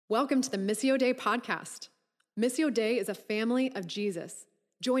Welcome to the Missio Dei podcast. Missio Dei is a family of Jesus,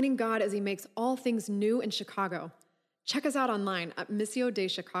 joining God as he makes all things new in Chicago. Check us out online at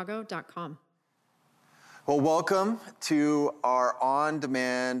missiodeichicago.com. Well, welcome to our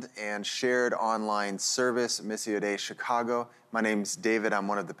on-demand and shared online service, Missio Dei Chicago. My name's David. I'm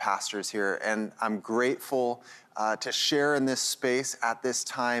one of the pastors here, and I'm grateful to share in this space at this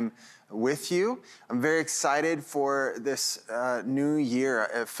time with you. I'm very excited for this new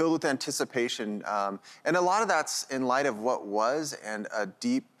year, filled with anticipation, and a lot of that's in light of what was and a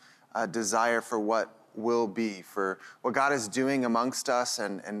deep desire for what will be, for what God is doing amongst us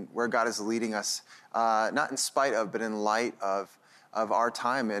and where God is leading us, not in spite of, but in light of our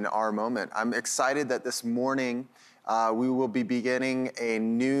time and our moment. I'm excited that this morning we will be beginning a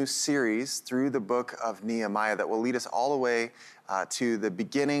new series through the book of Nehemiah that will lead us all the way to the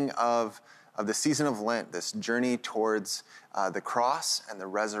beginning of the season of Lent, this journey towards the cross and the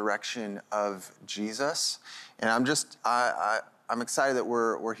resurrection of Jesus. And I'm excited that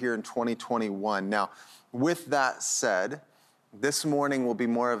we're here in 2021. Now, with that said, this morning will be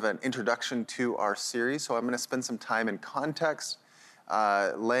more of an introduction to our series. So I'm going to spend some time in context,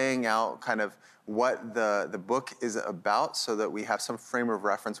 laying out kind of what the book is about so that we have some frame of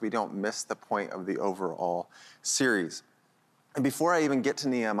reference. We don't miss the point of the overall series. And before I even get to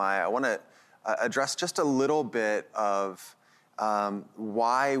Nehemiah, I want to address just a little bit of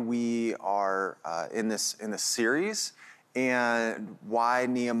why we are in this series and why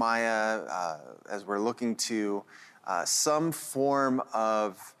Nehemiah, as we're looking to some form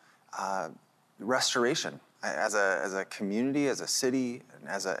of restoration as a community, as a city, and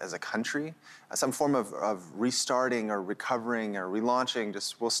as a country, some form of restarting or recovering or relaunching.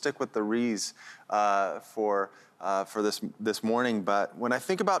 We'll stick with the re's for this morning. But when I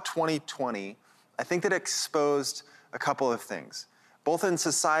think about 2020, I think that it exposed a couple of things, both in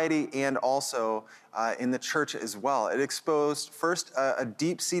society and also in the church as well. It exposed, first, a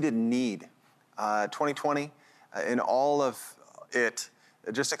deep-seated need. 2020, in all of it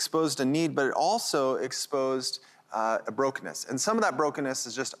just exposed a need, but it also exposed a brokenness. And some of that brokenness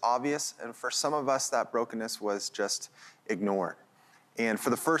is just obvious, and for some of us, that brokenness was just ignored. And for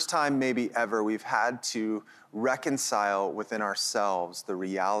the first time, maybe ever, we've had to reconcile within ourselves the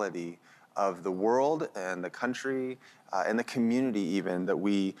reality of the world and the country and the community even that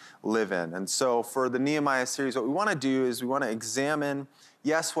we live in. And so for the Nehemiah series, what we want to do is we want to examine,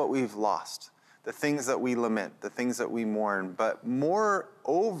 yes, what we've lost, the things that we lament, the things that we mourn, but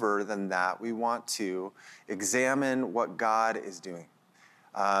moreover than that, we want to examine what God is doing,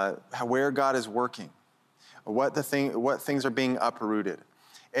 where God is working, what things are being uprooted.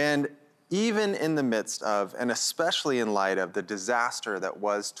 And even in the midst of, and especially in light of the disaster that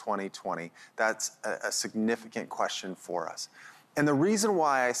was 2020, that's a significant question for us. And the reason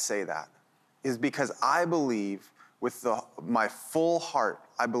why I say that is because I believe with my full heart,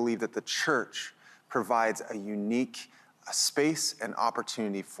 I believe that the church provides a unique space and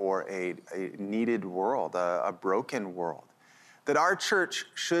opportunity for a needed world, a broken world. That our church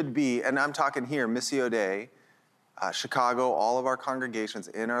should be, and I'm talking here, Missio Dei, Chicago, all of our congregations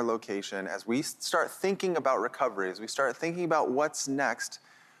in our location, as we start thinking about recovery, as we start thinking about what's next,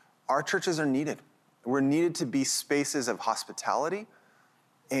 our churches are needed. We're needed to be spaces of hospitality.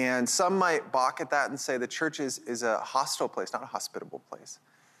 And some might balk at that and say the church is a hostile place, not a hospitable place.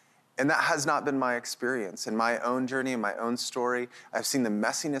 And that has not been my experience. In my own journey, in my own story, I've seen the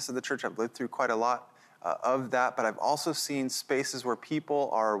messiness of the church. I've lived through quite a lot of that, but I've also seen spaces where people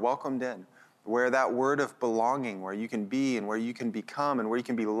are welcomed in, where that word of belonging, where you can be and where you can become and where you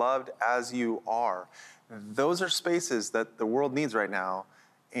can be loved as you are. Those are spaces that the world needs right now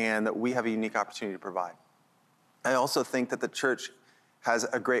and that we have a unique opportunity to provide. I also think that the church has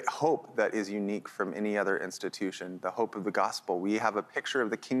a great hope that is unique from any other institution, the hope of the gospel. We have a picture of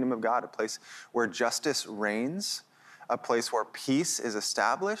the kingdom of God, a place where justice reigns, a place where peace is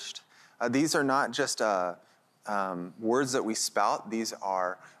established. These are not just words that we spout. These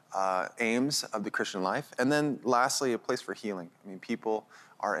are aims of the Christian life. And then lastly, a place for healing. I mean, people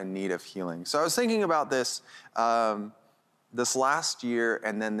are in need of healing. So I was thinking about this this last year,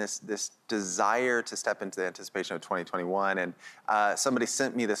 and then this desire to step into the anticipation of 2021. And somebody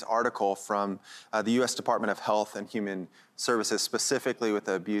sent me this article from the U.S. Department of Health and Human Services, specifically with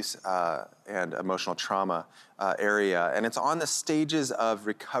the abuse and emotional trauma area. And it's on the stages of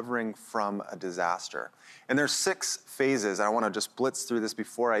recovering from a disaster. And there's 6 phases. And I want to just blitz through this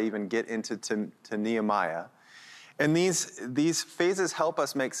before I even get into to Nehemiah. And these phases help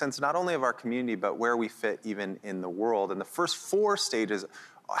us make sense not only of our community, but where we fit even in the world. And the first 4 stages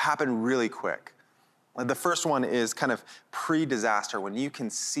happen really quick. The first one is kind of pre-disaster, when you can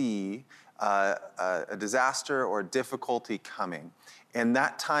see a disaster or a difficulty coming. And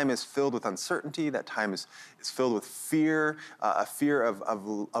that time is filled with uncertainty. That time is filled with fear, a fear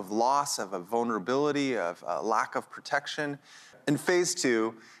of loss, of a vulnerability, of a lack of protection. And phase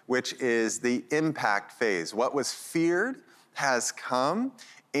 2, which is the impact phase. What was feared has come,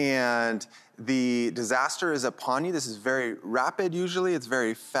 and the disaster is upon you. This is very rapid usually. It's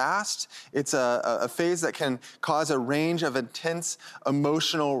very fast. It's a phase that can cause a range of intense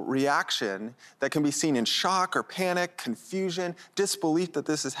emotional reaction that can be seen in shock or panic, confusion, disbelief that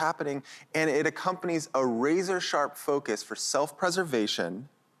this is happening. And it accompanies a razor-sharp focus for self-preservation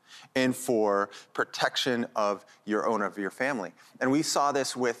and for protection of your own, of your family. And we saw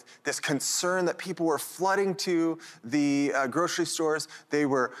this with this concern that people were flooding to the grocery stores. They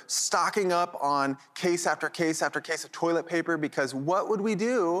were stocking up on case after case after case of toilet paper, because what would we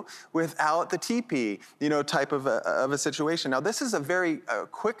do without the TP, type of a situation. Now, this is a very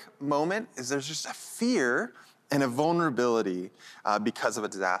quick moment. There's just a fear and a vulnerability because of a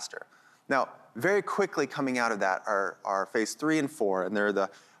disaster. Now, very quickly coming out of that are phase 3 and 4, and they're the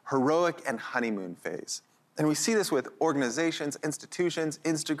heroic and honeymoon phase. And we see this with organizations, institutions,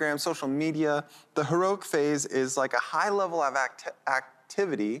 Instagram, social media. The heroic phase is like a high level of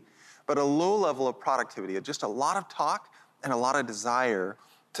activity, but a low level of productivity. Just a lot of talk and a lot of desire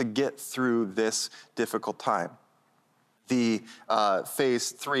to get through this difficult time. The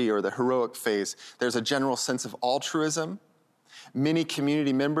phase 3, or the heroic phase, there's a general sense of altruism. Many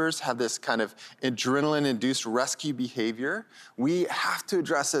community members have this kind of adrenaline-induced rescue behavior. We have to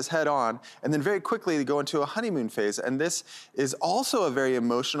address this head on. And then very quickly they go into a honeymoon phase. And this is also a very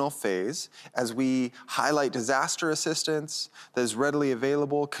emotional phase as we highlight disaster assistance that is readily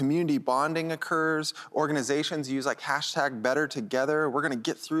available. Community bonding occurs. Organizations use like hashtag Better Together. We're going to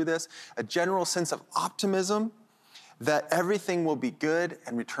get through this. A general sense of optimism that everything will be good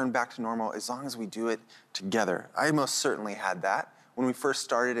and return back to normal as long as we do it together. I most certainly had that when we first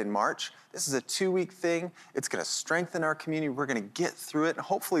started in March. This is a 2-week thing. It's going to strengthen our community. We're going to get through it and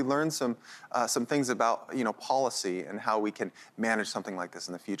hopefully learn some things about policy and how we can manage something like this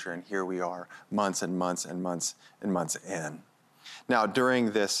in the future. And here we are, months and months and months and months in. Now,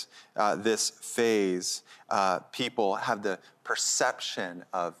 during this phase, people have the perception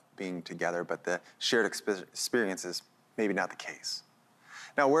of being together, but the shared experience is maybe not the case.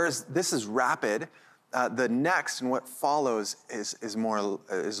 Now, whereas this is rapid, the next and what follows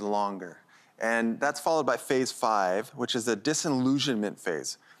is longer. And that's followed by phase 5, which is the disillusionment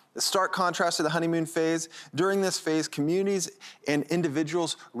phase. The stark contrast to the honeymoon phase. During this phase, communities and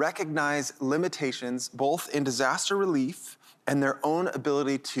individuals recognize limitations both in disaster relief and their own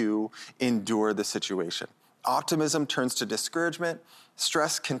ability to endure the situation. Optimism turns to discouragement.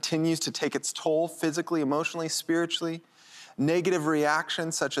 Stress continues to take its toll physically, emotionally, spiritually. Negative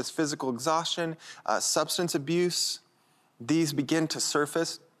reactions such as physical exhaustion, substance abuse, these begin to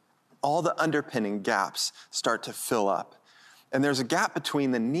surface. All the underpinning gaps start to fill up. And there's a gap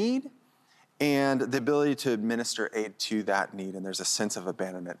between the need and the ability to administer aid to that need, and there's a sense of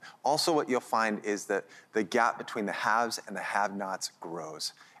abandonment. Also, what you'll find is that the gap between the haves and the have-nots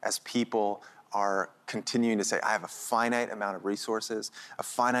grows as people are continuing to say, I have a finite amount of resources, a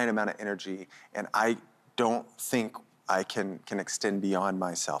finite amount of energy, and I don't think I can extend beyond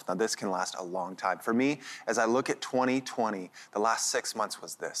myself. Now, this can last a long time. For me, as I look at 2020, the last 6 months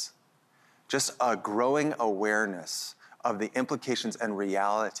was this. Just a growing awareness of the implications and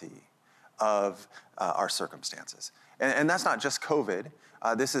reality of our circumstances. And that's not just COVID.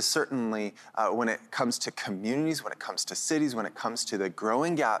 This is certainly when it comes to communities, when it comes to cities, when it comes to the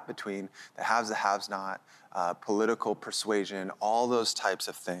growing gap between the haves, the have-not, political persuasion, all those types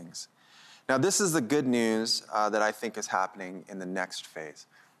of things. Now, this is the good news that I think is happening in the next phase.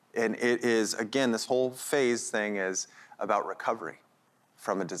 And it is, again, this whole phase thing is about recovery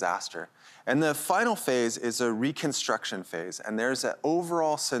from a disaster. And the final phase is a reconstruction phase, and there's an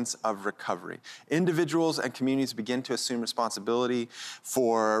overall sense of recovery. Individuals and communities begin to assume responsibility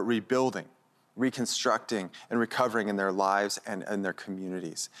for rebuilding, reconstructing, and recovering in their lives and in their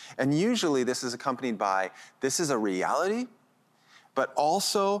communities. And usually this is accompanied by, this is a reality, but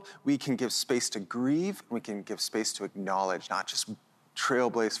also we can give space to grieve, we can give space to acknowledge, not just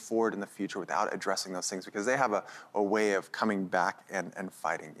trailblaze forward in the future without addressing those things, because they have a way of coming back and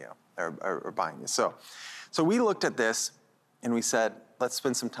fighting you or buying you. So we looked at this and we said, let's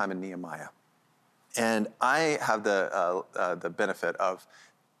spend some time in Nehemiah. And I have the benefit of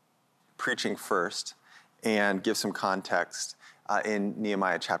preaching first and give some context in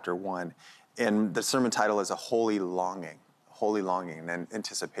Nehemiah chapter 1. And the sermon title is A Holy Longing and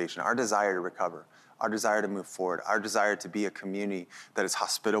anticipation, our desire to recover, our desire to move forward, our desire to be a community that is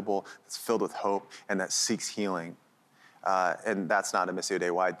hospitable, that's filled with hope, and that seeks healing. And that's not a Missio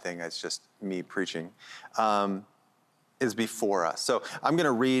Dei-wide thing, it's just me preaching, is before us. So I'm going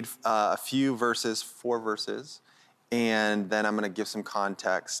to read a few verses, 4 verses, and then I'm going to give some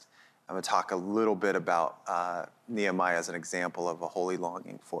context. I'm going to talk a little bit about Nehemiah as an example of a holy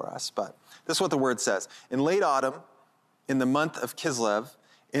longing for us. But this is what the word says. In late autumn, in the month of Kislev,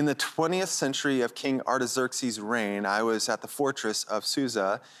 in the 20th century of King Artaxerxes' reign, I was at the fortress of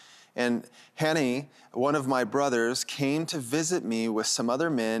Susa, and Hanani, one of my brothers, came to visit me with some other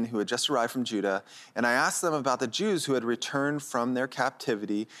men who had just arrived from Judah, and I asked them about the Jews who had returned from their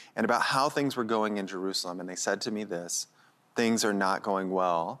captivity and about how things were going in Jerusalem. And they said to me this: things are not going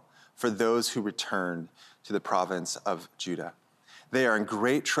well for those who returned to the province of Judah. They are in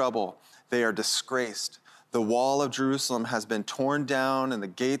great trouble. They are disgraced. The wall of Jerusalem has been torn down and the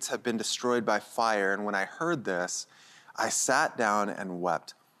gates have been destroyed by fire. And when I heard this, I sat down and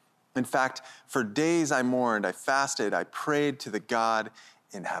wept. In fact, for days I mourned, I fasted, I prayed to the God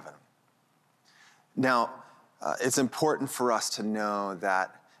in heaven. Now, it's important for us to know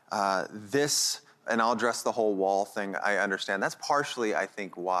that this, and I'll address the whole wall thing, I understand. That's partially, I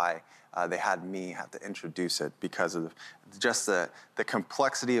think, why they had me have to introduce it, because of just the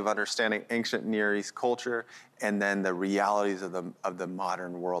complexity of understanding ancient Near East culture and then the realities of the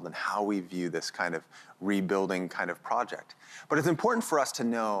modern world and how we view this kind of rebuilding kind of project. But it's important for us to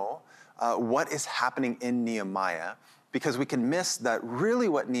know what is happening in Nehemiah, because we can miss that really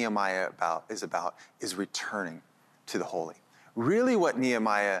what Nehemiah is about is returning to the holy. Really what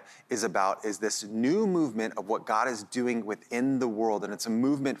Nehemiah is about is this new movement of what God is doing within the world. And it's a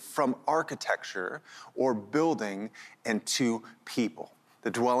movement from architecture or building and to people.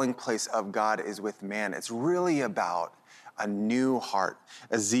 The dwelling place of God is with man. It's really about a new heart.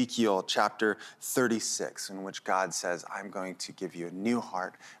 Ezekiel chapter 36, in which God says, I'm going to give you a new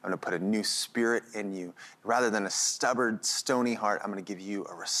heart. I'm going to put a new spirit in you. Rather than a stubborn, stony heart, I'm going to give you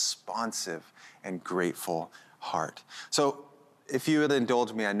a responsive and grateful heart. So if you would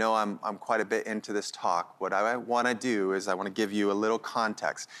indulge me, I know I'm quite a bit into this talk. What I want to do is I want to give you a little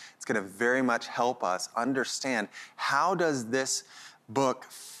context. It's going to very much help us understand how does this book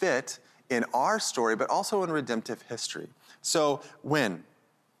fit in our story, but also in redemptive history. So when?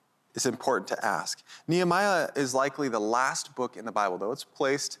 It's important to ask. Nehemiah is likely the last book in the Bible, though it's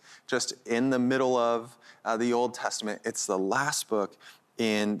placed just in the middle of the Old Testament. It's the last book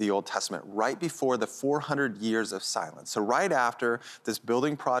in the Old Testament, right before the 400 years of silence. So right after this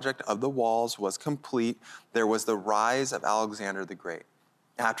building project of the walls was complete, there was the rise of Alexander the Great.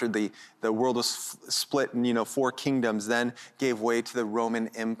 After the world was split in 4 kingdoms, then gave way to the Roman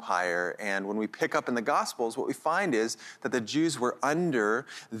Empire. And when we pick up in the Gospels, what we find is that the Jews were under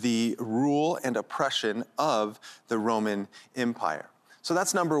the rule and oppression of the Roman Empire. So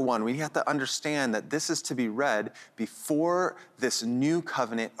that's number one. We have to understand that this is to be read before this new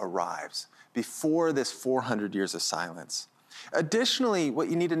covenant arrives, before this 400 years of silence. Additionally, what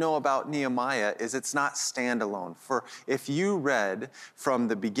you need to know about Nehemiah is it's not standalone. For if you read from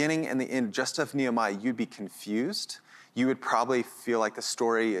the beginning and the end just of Nehemiah, you'd be confused. You would probably feel like the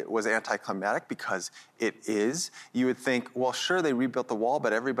story was anticlimactic, because it is. You would think, well, sure, they rebuilt the wall,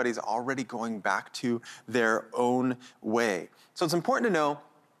 but everybody's already going back to their own way. So it's important to know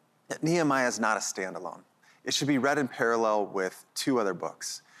that Nehemiah is not a standalone. It should be read in parallel with 2 other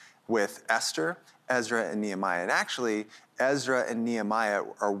books, with Esther, Ezra, and Nehemiah. And actually, Ezra and Nehemiah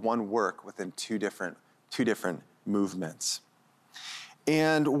are one work within two different movements.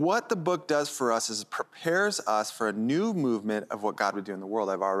 And what the book does for us is it prepares us for a new movement of what God would do in the world.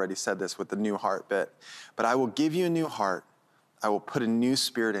 I've already said this with the new heart bit. But I will give you a new heart. I will put a new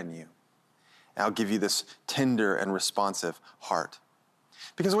spirit in you. And I'll give you this tender and responsive heart.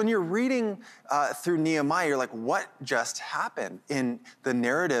 Because when you're reading through Nehemiah, you're like, what just happened in the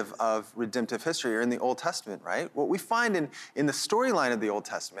narrative of redemptive history or in the Old Testament, right? What we find in the storyline of the Old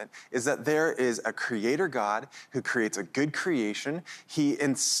Testament is that there is a creator God who creates a good creation. He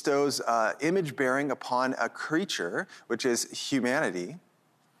instows image bearing upon a creature, which is humanity.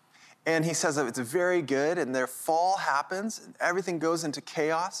 And he says that it's very good, and their fall happens, and everything goes into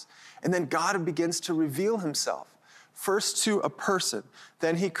chaos. And then God begins to reveal himself. First to a person,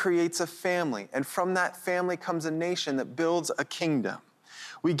 then he creates a family, and from that family comes a nation that builds a kingdom.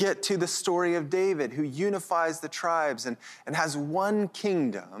 We get to the story of David, who unifies the tribes and has one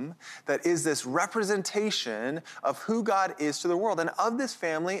kingdom that is this representation of who God is to the world. And of this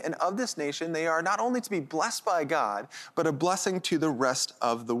family and of this nation, they are not only to be blessed by God, but a blessing to the rest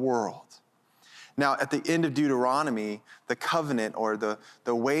of the world. Now, at the end of Deuteronomy, the covenant, or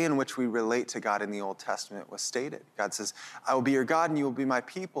the way in which we relate to God in the Old Testament, was stated. God says, I will be your God and you will be my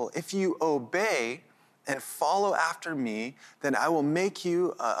people. If you obey and follow after me, then I will make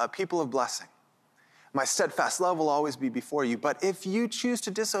you a people of blessing. My steadfast love will always be before you. But if you choose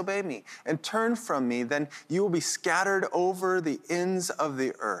to disobey me and turn from me, then you will be scattered over the ends of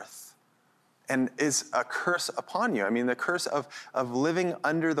the earth. And is a curse upon you. I mean, the curse of living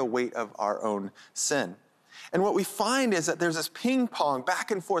under the weight of our own sin. And what we find is that there's this ping pong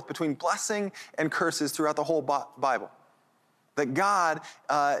back and forth between blessing and curses throughout the whole Bible. That God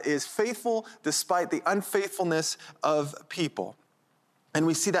is faithful despite the unfaithfulness of people. And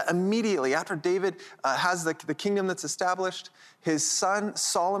we see that immediately after David has the kingdom that's established, his son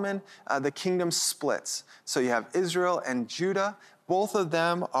Solomon, the kingdom splits. So you have Israel and Judah. Both of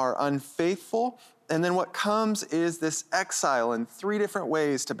them are unfaithful. And then what comes is this exile in 3 different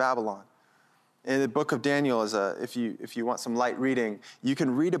ways to Babylon. In the book of Daniel, if you want some light reading, you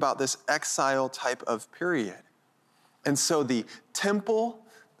can read about this exile type of period. And so the temple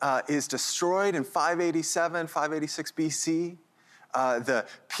is destroyed in 587, 586 BC. The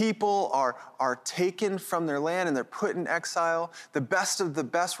people are taken from their land and they're put in exile. The best of the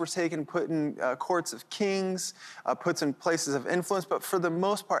best were taken, put in courts of kings, put in places of influence. But for the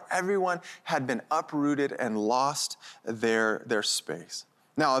most part, everyone had been uprooted and lost their space.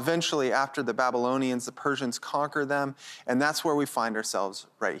 Now, eventually, after the Babylonians, the Persians conquer them, and that's where we find ourselves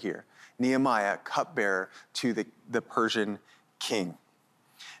right here. Nehemiah, cupbearer to the Persian king.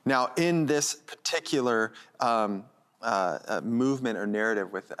 Now, in this particular movement or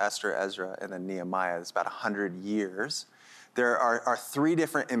narrative with Esther, Ezra, and then Nehemiah, it's about 100 years. There are 3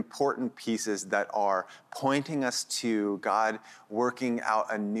 different important pieces that are pointing us to God working out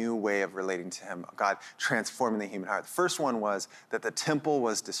a new way of relating to him, God transforming the human heart. The first one was that the temple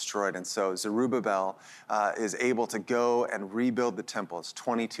was destroyed, and so Zerubbabel is able to go and rebuild the temple. It's a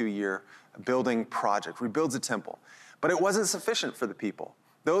 22-year building project, rebuilds the temple. But it wasn't sufficient for the people.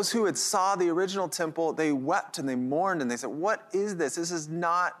 Those who had saw the original temple, they wept and they mourned and they said, what is this?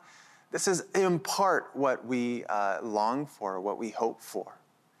 This is in part what we long for, what we hope for.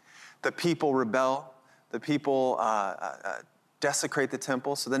 The people rebel. The people desecrate the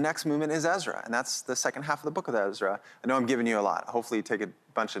temple. So the next movement is Ezra, and that's the second half of the book of Ezra. I know I'm giving you a lot. Hopefully you take a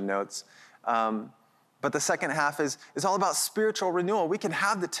bunch of notes. But the second half is all about spiritual renewal. We can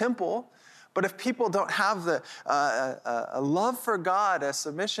have the temple, but if people don't have a love for God, a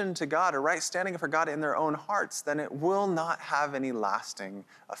submission to God, a right standing for God in their own hearts, then it will not have any lasting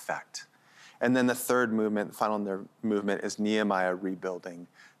effect. And then the third movement, the final movement, is Nehemiah rebuilding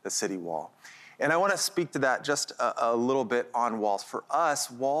the city wall. And I want to speak to that just a little bit on walls. For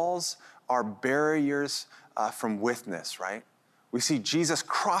us, walls are barriers from witness, right? We see Jesus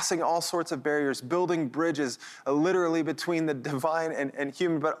crossing all sorts of barriers, building bridges literally between the divine and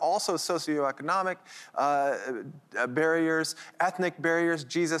human, but also socioeconomic barriers, ethnic barriers.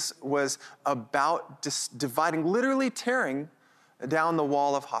 Jesus was about dividing, literally tearing down the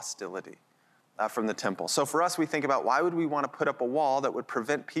wall of hostility from the temple. So for us, we think about why would we want to put up a wall that would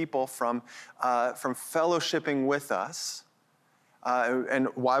prevent people from fellowshipping with us? And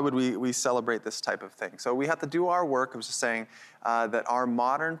why would we celebrate this type of thing? So we have to do our work of just saying that our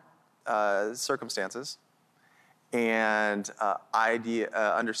modern circumstances and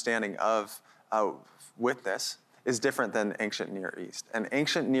understanding of witness is different than ancient Near East. And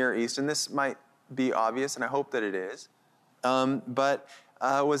ancient Near East, and this might be obvious, and I hope that it is, but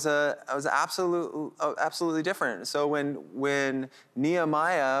was absolutely different. So when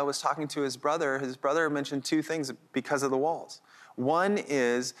Nehemiah was talking to his brother mentioned 2 things because of the walls. One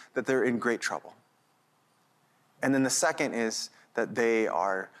is that they're in great trouble. And then the second is that they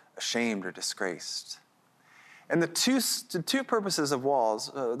are ashamed or disgraced. And the two purposes of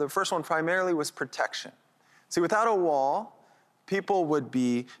walls, the first one primarily was protection. See, without a wall, people would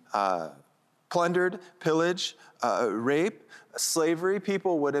be plundered, pillaged, rape, slavery.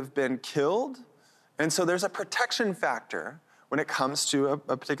 People would have been killed. And so there's a protection factor when it comes to a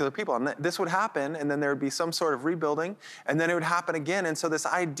particular people. And this would happen, and then there would be some sort of rebuilding, and then it would happen again. And so this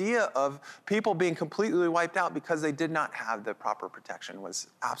idea of people being completely wiped out because they did not have the proper protection was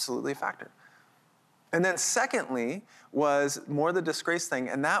absolutely a factor. And then secondly was more the disgrace thing,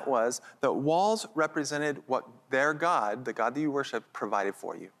 and that was that walls represented what their God, the God that you worship, provided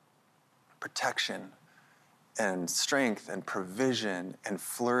for you. Protection and strength and provision and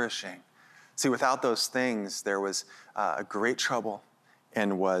flourishing. See, without those things, there was a great trouble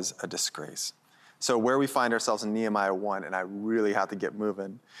and was a disgrace. So where we find ourselves in Nehemiah 1, and I really have to get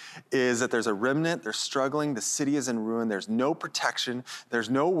moving, is that there's a remnant, they're struggling, the city is in ruin, there's no protection, there's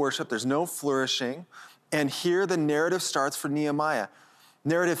no worship, there's no flourishing. And here the narrative starts for Nehemiah.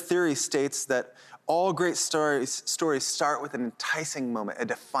 Narrative theory states that all great stories start with an enticing moment, a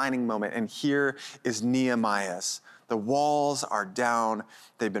defining moment, and here is Nehemiah's. The walls are down,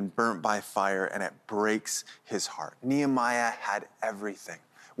 they've been burnt by fire, and it breaks his heart. Nehemiah had everything.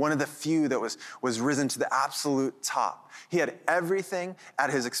 One of the few that was risen to the absolute top. He had everything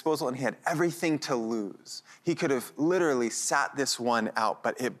at his disposal, and he had everything to lose. He could have literally sat this one out,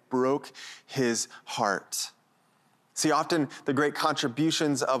 but it broke his heart. See, often the great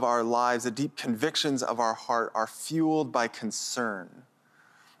contributions of our lives, the deep convictions of our heart are fueled by concern.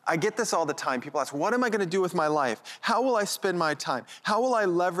 I get this all the time. People ask, what am I going to do with my life? How will I spend my time? How will I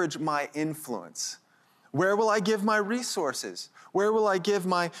leverage my influence? Where will I give my resources? Where will I give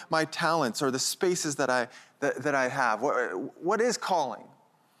my talents or the spaces that I have? What is calling?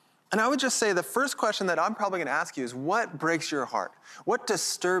 And I would just say the first question that I'm probably going to ask you is, what breaks your heart? What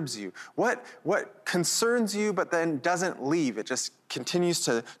disturbs you? What concerns you but then doesn't leave? It just continues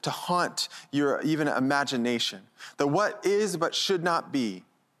to haunt your even imagination. The what is but should not be.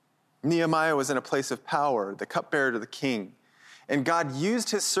 Nehemiah was in a place of power, the cupbearer to the king. And God used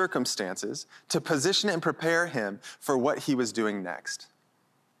his circumstances to position and prepare him for what he was doing next.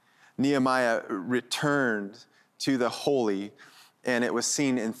 Nehemiah returned to the holy, and it was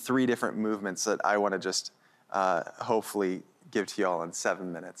seen in 3 different movements that I want to just hopefully give to you all in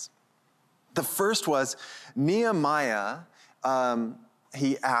 7 minutes. The first was Nehemiah,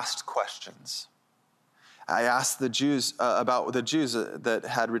 he asked questions. I asked the Jews about the Jews that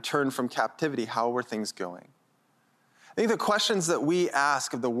had returned from captivity, how were things going? I think the questions that we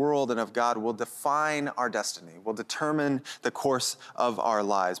ask of the world and of God will define our destiny, will determine the course of our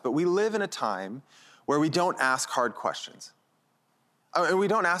lives. But we live in a time where we don't ask hard questions. And we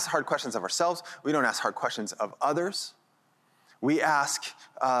don't ask hard questions of ourselves. We don't ask hard questions of others. We ask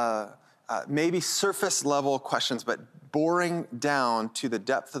maybe surface level questions, but boring down to the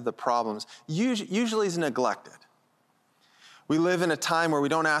depth of the problems usually is neglected. We live in a time where we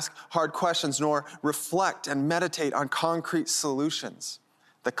don't ask hard questions nor reflect and meditate on concrete solutions,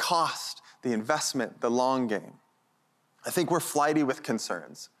 the cost, the investment, the long game. I think we're flighty with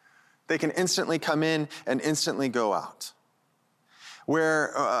concerns. They can instantly come in and instantly go out.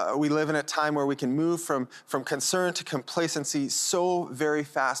 Where we live in a time where we can move from concern to complacency so very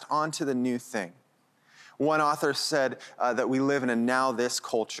fast onto the new thing. One author said that we live in a now this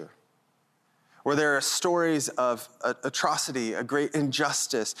culture, where there are stories of atrocity, a great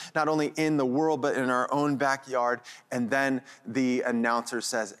injustice, not only in the world, but in our own backyard. And then the announcer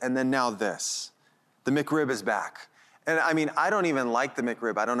says, and then now this, the McRib is back. And I mean, I don't even like the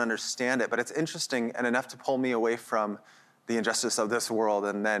McRib. I don't understand it, but it's interesting and enough to pull me away from the injustice of this world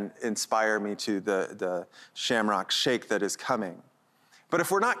and then inspire me to the Shamrock Shake that is coming. But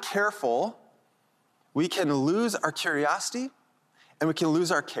if we're not careful, we can lose our curiosity and we can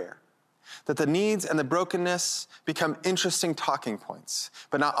lose our care. That the needs and the brokenness become interesting talking points,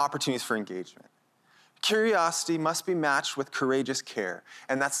 but not opportunities for engagement. Curiosity must be matched with courageous care,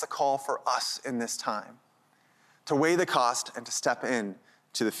 and that's the call for us in this time, to weigh the cost and to step in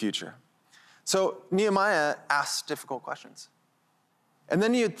to the future. So Nehemiah asks difficult questions. And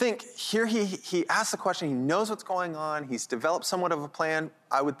then you'd think, here he asks the question, he knows what's going on, he's developed somewhat of a plan,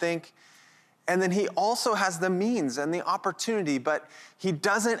 I would think, and then he also has the means and the opportunity, but he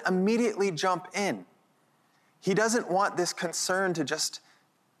doesn't immediately jump in. He doesn't want this concern to just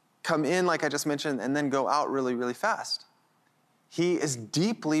come in, like I just mentioned, and then go out really, really fast. He is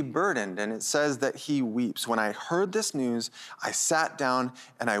deeply burdened, and it says that he weeps. When I heard this news, I sat down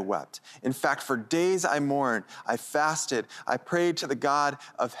and I wept. In fact, for days I mourned, I fasted, I prayed to the God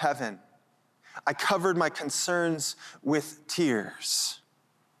of heaven. I covered my concerns with tears.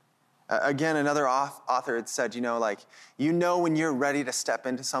 Again, another author had said, when you're ready to step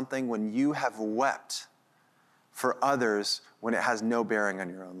into something, when you have wept for others, when it has no bearing on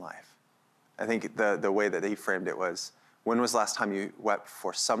your own life. I think the way that he framed it was, when was the last time you wept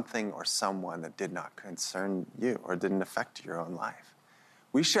for something or someone that did not concern you or didn't affect your own life?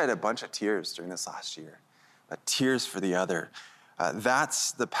 We shed a bunch of tears during this last year, but tears for the other.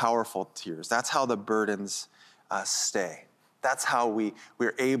 That's the powerful tears. That's how the burdens stay. That's how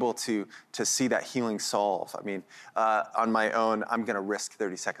we're able to see that healing solve. I mean, on my own, I'm going to risk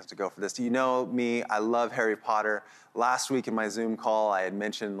 30 seconds to go for this. Do you know me? I love Harry Potter. Last week in my Zoom call, I had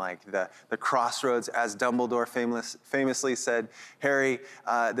mentioned the crossroads, as Dumbledore famously said, Harry,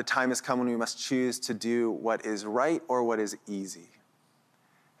 the time has come when we must choose to do what is right or what is easy.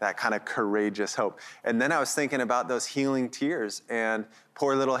 that kind of courageous hope. And then I was thinking about those healing tears and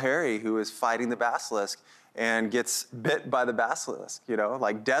poor little Harry who is fighting the basilisk and gets bit by the basilisk,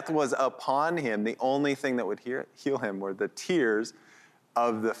 like death was upon him. The only thing that would heal him were the tears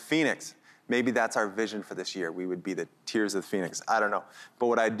of the phoenix. Maybe that's our vision for this year. We would be the tears of the phoenix. I don't know. But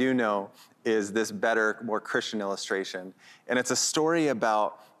what I do know is this better, more Christian illustration. And it's a story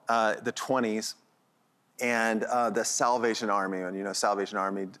about the 20s and the Salvation Army. And Salvation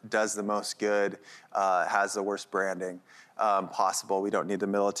Army does the most good, has the worst branding possible. We don't need the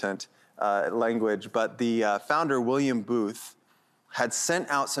militant language. But the founder, William Booth, had sent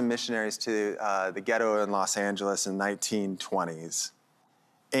out some missionaries to the ghetto in Los Angeles in the 1920s.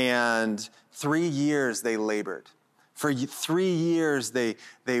 And 3 years they labored. For 3 years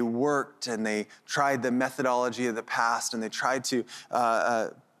they worked and they tried the methodology of the past and they tried to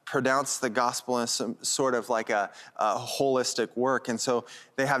pronounce the gospel in some sort of like a holistic work. And so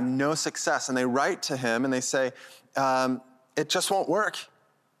they have no success. And they write to him and they say, it just won't work.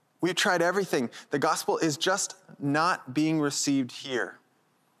 We've tried everything. The gospel is just not being received here.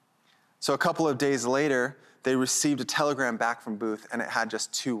 So a couple of days later, they received a telegram back from Booth, and it had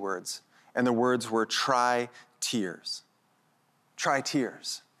just 2 words. And the words were, try tears. Try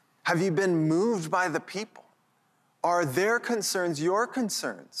tears. Have you been moved by the people? Are their concerns your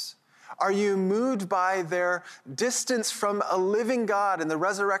concerns? Are you moved by their distance from a living God and the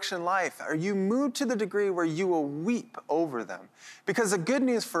resurrection life? Are you moved to the degree where you will weep over them? Because the good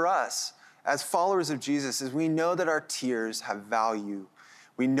news for us as followers of Jesus is we know that our tears have value.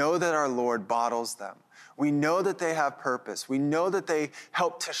 We know that our Lord bottles them. We know that they have purpose. We know that they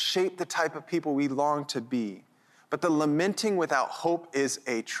help to shape the type of people we long to be. But the lamenting without hope is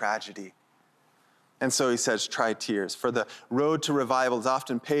a tragedy. And so he says, try tears. For the road to revival is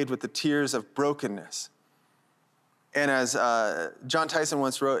often paved with the tears of brokenness. And as John Tyson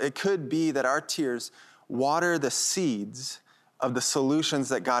once wrote, it could be that our tears water the seeds of the solutions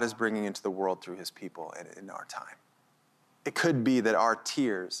that God is bringing into the world through his people in our time. It could be that our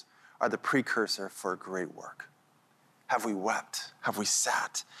tears are the precursor for great work. Have we wept? Have we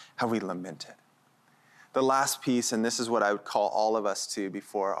sat? Have we lamented? The last piece, and this is what I would call all of us to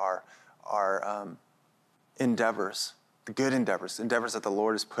before our endeavors, the good endeavors that the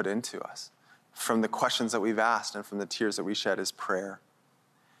Lord has put into us, from the questions that we've asked and from the tears that we shed, is prayer.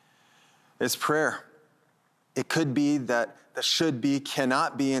 It's prayer. It could be that the should be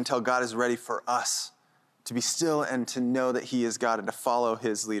cannot be until God is ready for us to be still and to know that he is God and to follow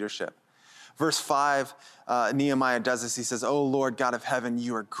his leadership. Verse 5, Nehemiah does this. He says, "O Lord God of heaven,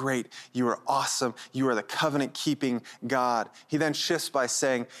 you are great. You are awesome. You are the covenant-keeping God." He then shifts by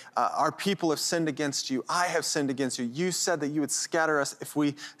saying, our people have sinned against you. I have sinned against you. You said that you would scatter us if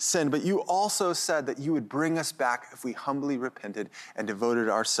we sinned, but you also said that you would bring us back if we humbly repented and devoted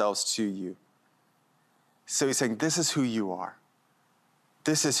ourselves to you. So he's saying, this is who you are.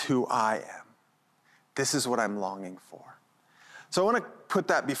 This is who I am. This is what I'm longing for. So I want to put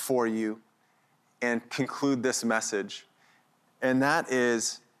that before you and conclude this message. And that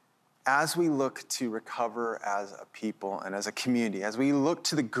is, as we look to recover as a people and as a community, as we look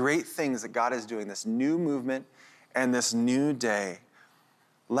to the great things that God is doing, this new movement and this new day,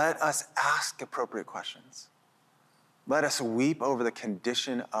 let us ask appropriate questions. Let us weep over the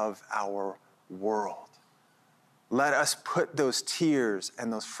condition of our world. Let us put those tears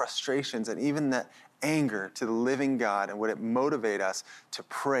and those frustrations and even that anger to the living God, and would it motivate us to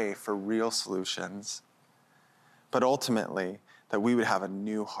pray for real solutions? But ultimately, that we would have a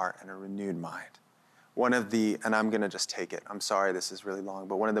new heart and a renewed mind. And I'm going to just take it. I'm sorry this is really long,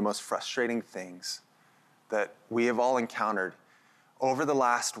 but one of the most frustrating things that we have all encountered over the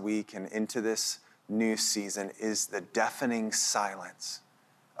last week and into this new season is the deafening silence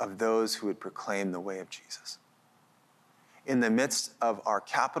of those who would proclaim the way of Jesus. In the midst of our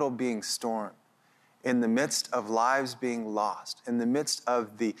capital being stormed, in the midst of lives being lost, in the midst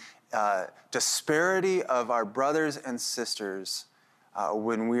of the disparity of our brothers and sisters,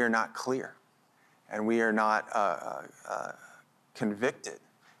 when we are not clear and we are not convicted,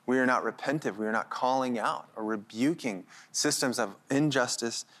 we are not repentive, we are not calling out or rebuking systems of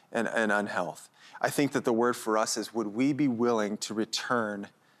injustice and unhealth. I think that the word for us is, would we be willing to return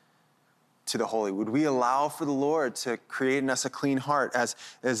to the holy? Would we allow for the Lord to create in us a clean heart?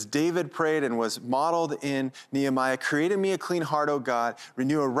 As David prayed and was modeled in Nehemiah, "Create in me a clean heart, O God,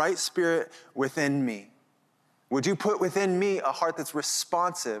 renew a right spirit within me." Would you put within me a heart that's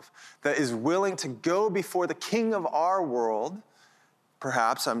responsive, that is willing to go before the king of our world,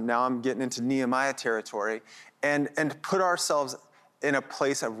 perhaps, I'm getting into Nehemiah territory, and put ourselves in a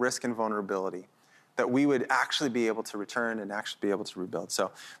place of risk and vulnerability. that we would actually be able to return and actually be able to rebuild.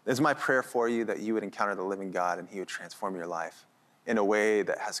 So it's my prayer for you that you would encounter the living God and he would transform your life in a way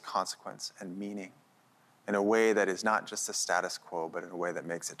that has consequence and meaning, in a way that is not just a status quo, but in a way that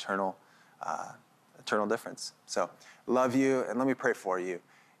makes eternal difference. So love you, and let me pray for you,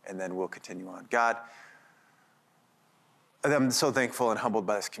 and then we'll continue on. God, I'm so thankful and humbled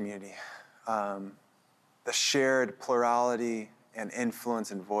by this community. The shared plurality and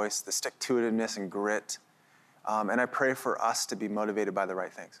influence and voice, the stick-to-itiveness and grit. And I pray for us to be motivated by the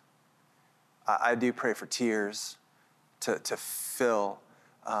right things. I do pray for tears to fill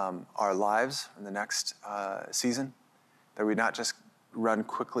our lives in the next season, that we not just run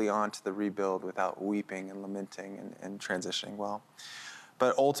quickly on to the rebuild without weeping and lamenting and transitioning well.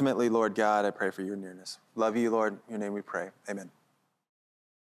 But ultimately, Lord God, I pray for your nearness. Love you, Lord. In your name we pray. Amen.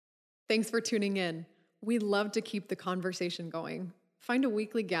 Thanks for tuning in. We love to keep the conversation going. Find a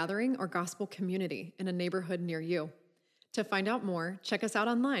weekly gathering or gospel community in a neighborhood near you. To find out more, check us out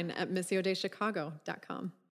online at missiodaychicago.com.